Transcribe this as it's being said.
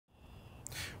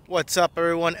What's up,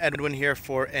 everyone? Edwin here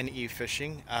for NE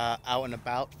Fishing. Out and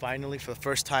about finally for the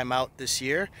first time out this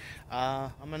year.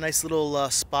 I'm a nice little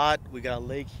spot. We got a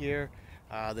lake here.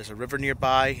 There's a river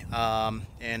nearby,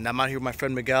 and I'm out here with my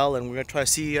friend Miguel, and we're gonna try to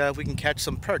see if we can catch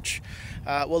some perch.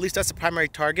 Well, at least that's the primary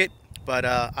target. But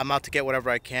I'm out to get whatever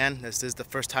I can. This is the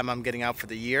first time I'm getting out for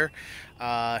the year.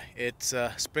 It's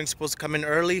spring's supposed to come in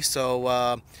early,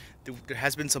 so there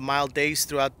has been some mild days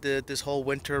throughout this whole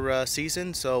winter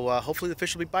season, so hopefully the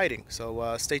fish will be biting.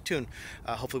 So stay tuned.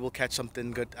 Hopefully we'll catch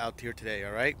something good out here today,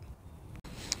 all right?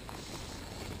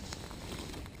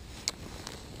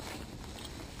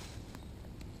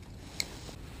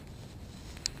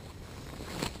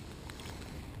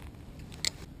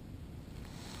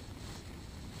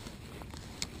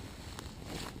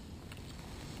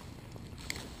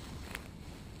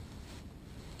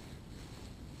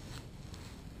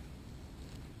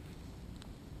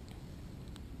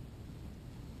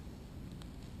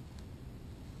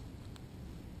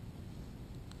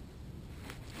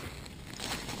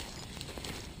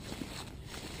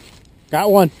 Got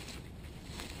one.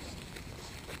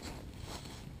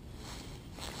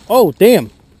 Oh,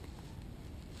 damn.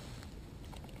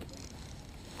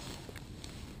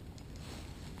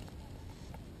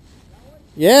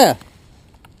 Yeah.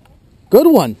 Good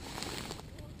one.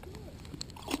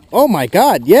 Oh my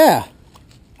God, yeah.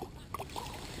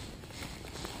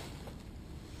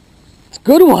 It's a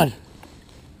good one.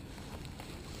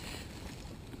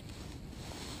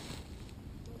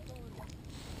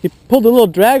 He pulled a little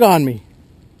drag on me.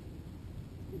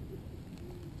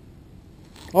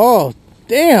 Oh,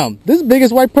 damn. This is the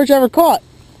biggest white perch I ever caught.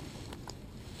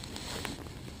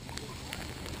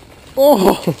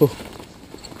 Oh.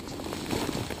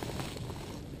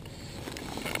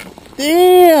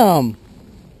 Damn.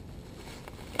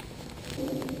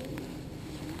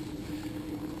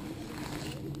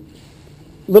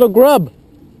 Little grub.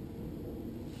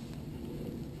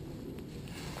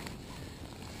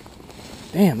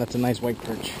 Damn, that's a nice white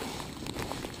perch.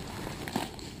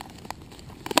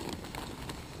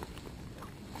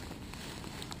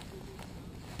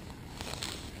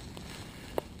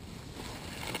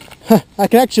 I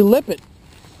can actually lip it.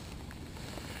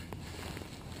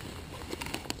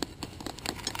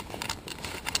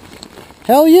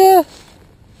 Hell yeah.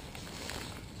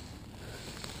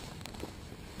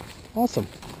 Awesome.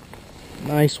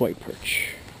 Nice white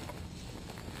perch.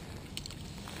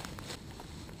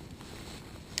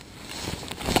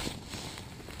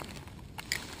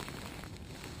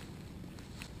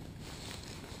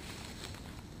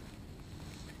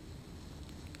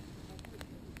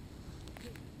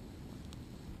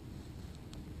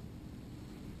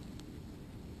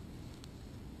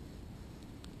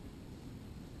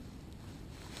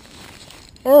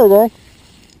 There we go.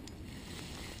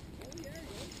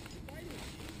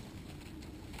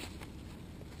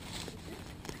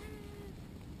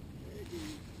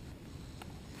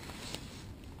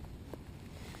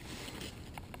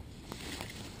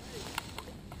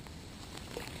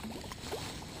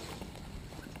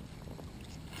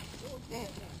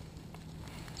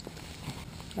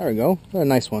 There we go. What a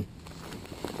nice one.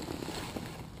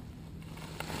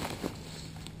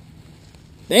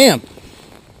 Damn.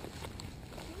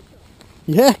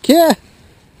 Yeah.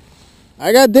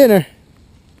 I got dinner.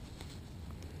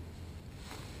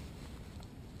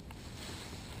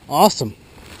 Awesome.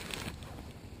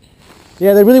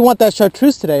 Yeah, they really want that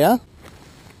chartreuse today, huh?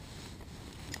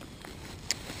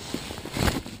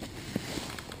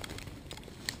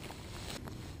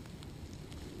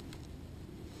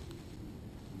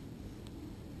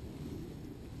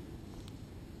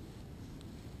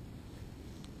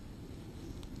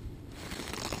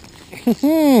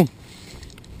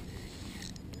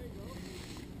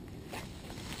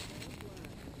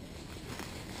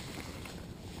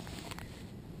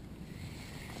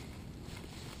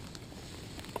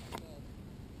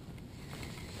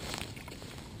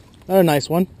 Another nice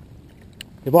one.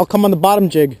 They've all come on the bottom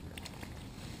jig.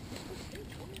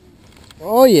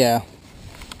 Oh yeah.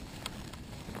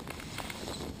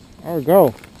 There we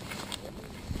go.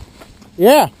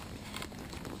 Yeah.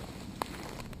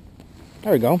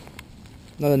 There we go.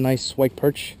 Another nice white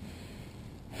perch.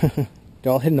 They're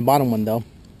all hitting the bottom one though.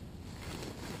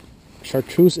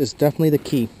 Chartreuse is definitely the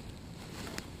key.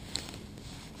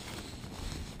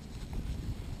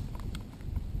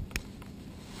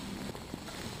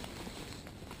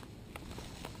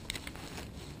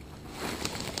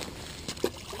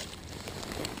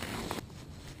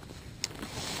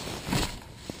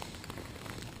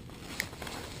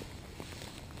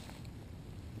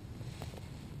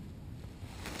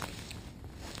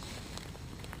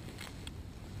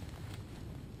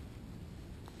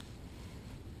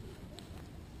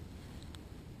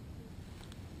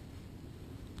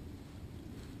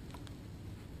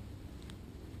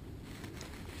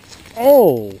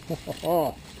 Oh!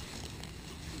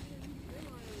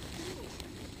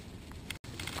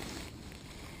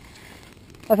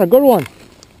 That's a good one.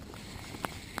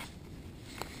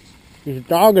 He's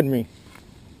dogging me.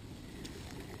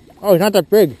 Oh, he's not that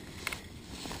big.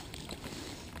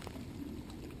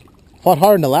 Fought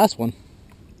hard in the last one.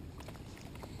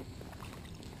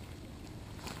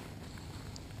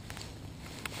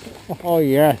 Oh,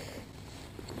 yeah.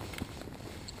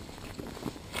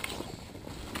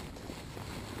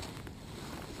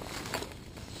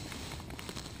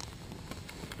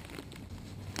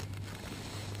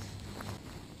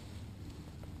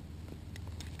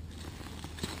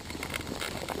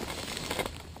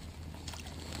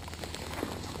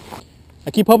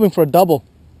 I keep hoping for a double.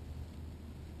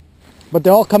 But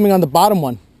they're all coming on the bottom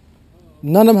one.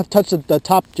 None of them have touched the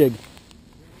top jig.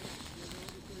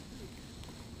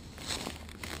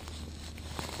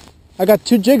 I got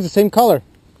 2 jigs the same color.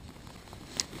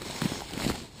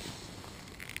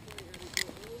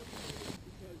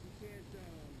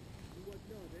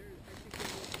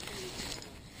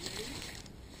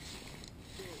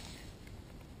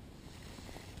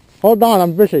 Hold on,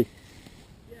 I'm busy.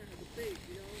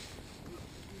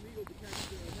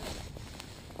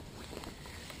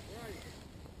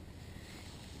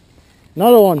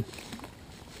 Another one.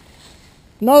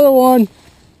 Another one.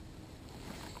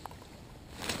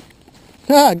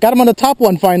 Ah, got him on the top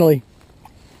one finally.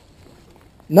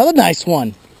 Another nice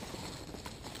one.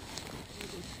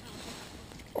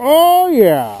 Oh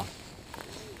yeah.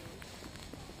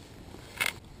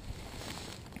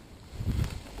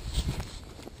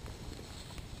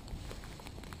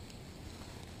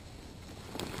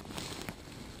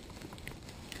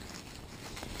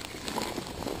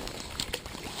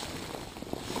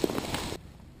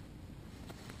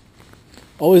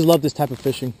 Always love this type of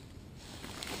fishing.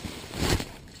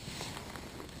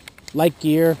 Light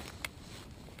gear.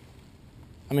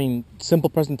 I mean, simple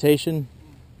presentation.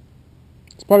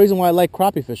 It's part of the reason why I like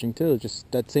crappie fishing too, just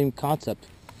that same concept.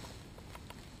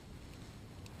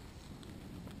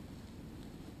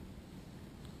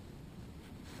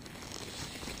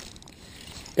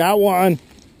 Got one.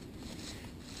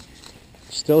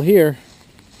 Still here.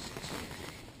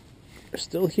 They're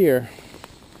still here.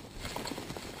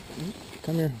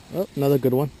 Come here. Oh, another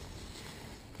good one.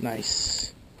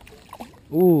 Nice.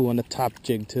 Ooh, on the top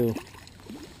jig too.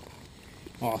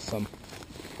 Awesome.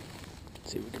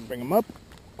 Let's see if we can bring him up.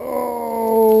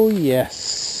 Oh,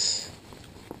 yes.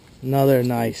 Another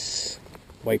nice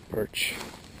white perch.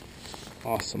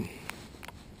 Awesome.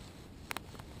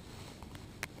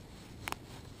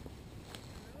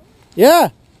 Yeah.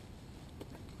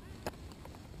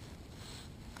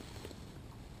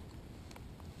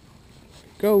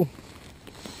 Go.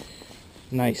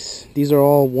 Nice. These are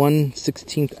all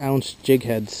 1/16 ounce jig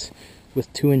heads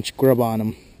with 2-inch grub on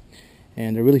them.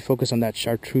 And they're really focused on that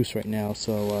chartreuse right now,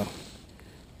 so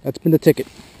that's been the ticket.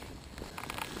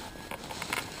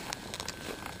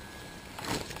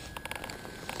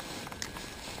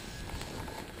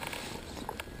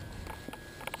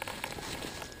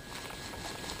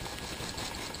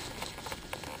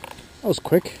 That was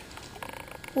quick.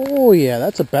 Oh yeah,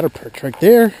 that's a better perch right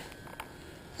there.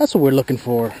 That's what we're looking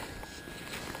for.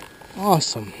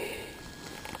 Awesome.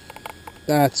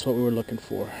 That's what we were looking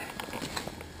for.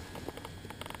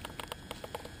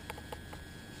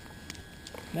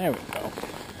 There we go.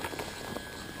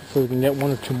 Hopefully we can get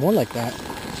 1 or 2 more like that.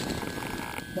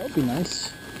 That would be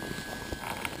nice.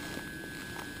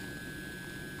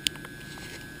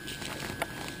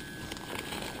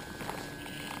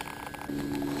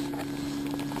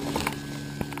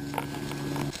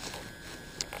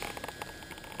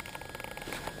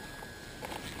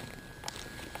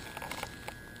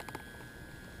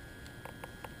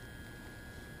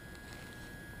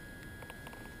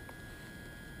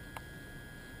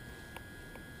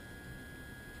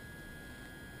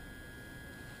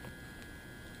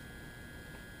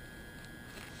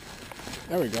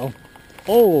 There we go.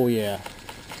 Oh yeah.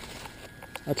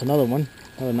 That's another one.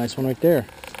 Another nice one right there.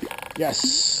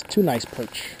 Yes, 2 nice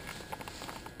perch.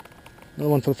 Another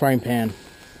one for the frying pan.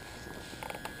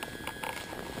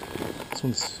 This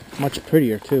one's much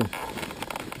prettier too.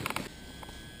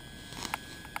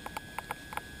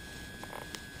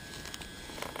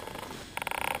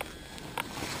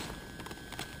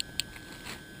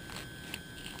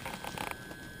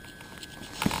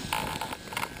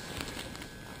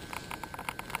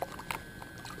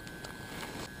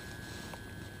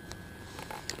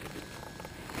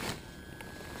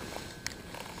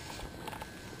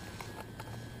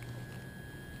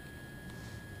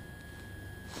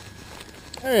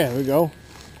 There we go.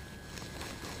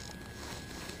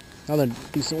 Another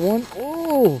decent one.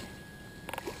 Oh!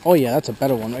 Oh yeah, that's a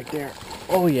better one right there.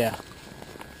 Oh yeah.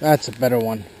 That's a better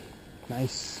one.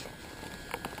 Nice.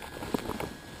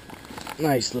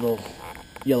 Nice little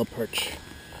yellow perch.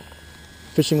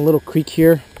 Fishing a little creek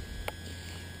here.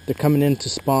 They're coming in to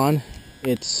spawn.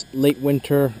 It's late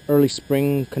winter, early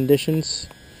spring conditions.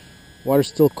 Water's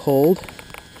still cold.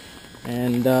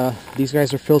 And these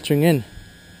guys are filtering in.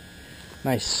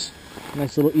 Nice.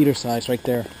 Nice little eater size right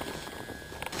there.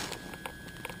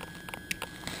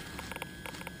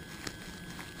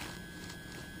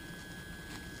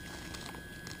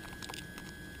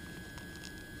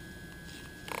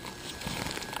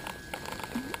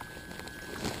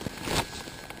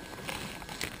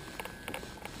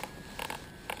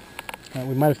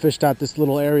 We might have fished out this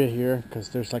little area here because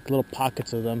there's like little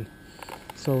pockets of them.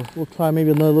 So we'll try maybe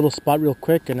another little spot real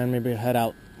quick and then maybe head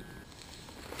out.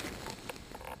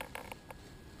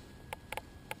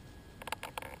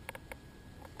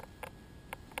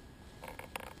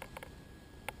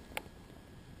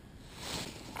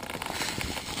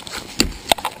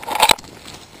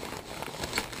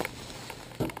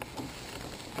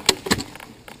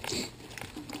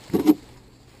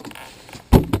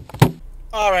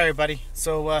 All right, everybody.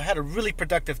 So had a really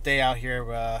productive day out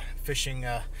here fishing.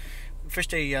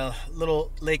 Fished a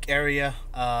little lake area,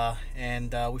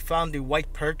 and we found the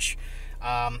white perch.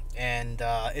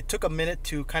 It took a minute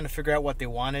to kind of figure out what they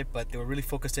wanted, but they were really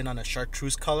focused in on a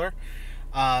chartreuse color.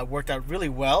 Worked out really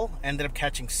well. Ended up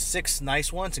catching 6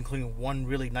 nice ones, including one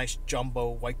really nice jumbo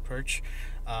white perch.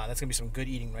 That's gonna be some good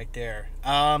eating right there.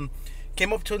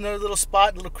 Came up to another little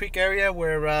spot, little creek area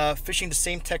where fishing the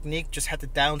same technique, just had to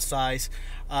downsize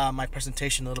my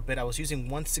presentation a little bit. I was using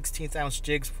 1/16 ounce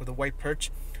jigs for the white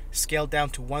perch, scaled down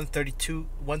to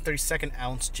 1/32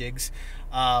 ounce jigs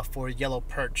for yellow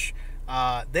perch.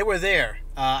 They were there.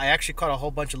 I actually caught a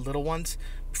whole bunch of little ones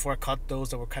before I caught those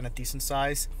that were kind of decent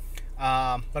size.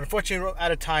 But unfortunately, we're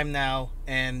out of time now,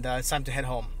 and it's time to head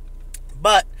home.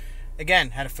 But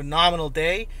again, had a phenomenal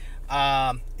day.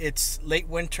 It's late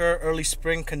winter, early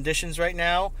spring conditions right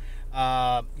now.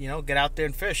 Get out there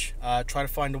and fish. Try to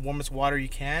find the warmest water you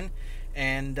can,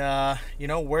 and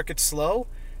work it slow.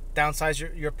 Downsize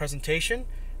your presentation,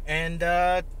 and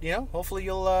hopefully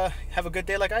you'll have a good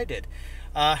day like I did.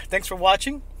 Thanks for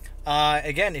watching.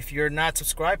 Again, if you're not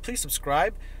subscribed, please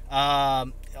subscribe.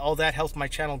 All that helps my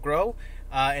channel grow.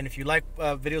 And if you like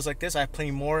videos like this, I have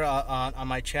plenty more on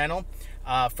my channel.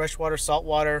 Freshwater,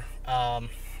 saltwater,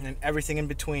 and everything in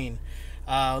between.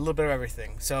 A little bit of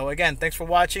everything. So again, thanks for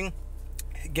watching.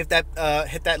 Hit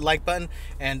that like button,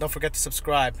 and don't forget to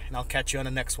subscribe, and I'll catch you on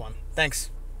the next one.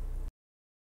 Thanks.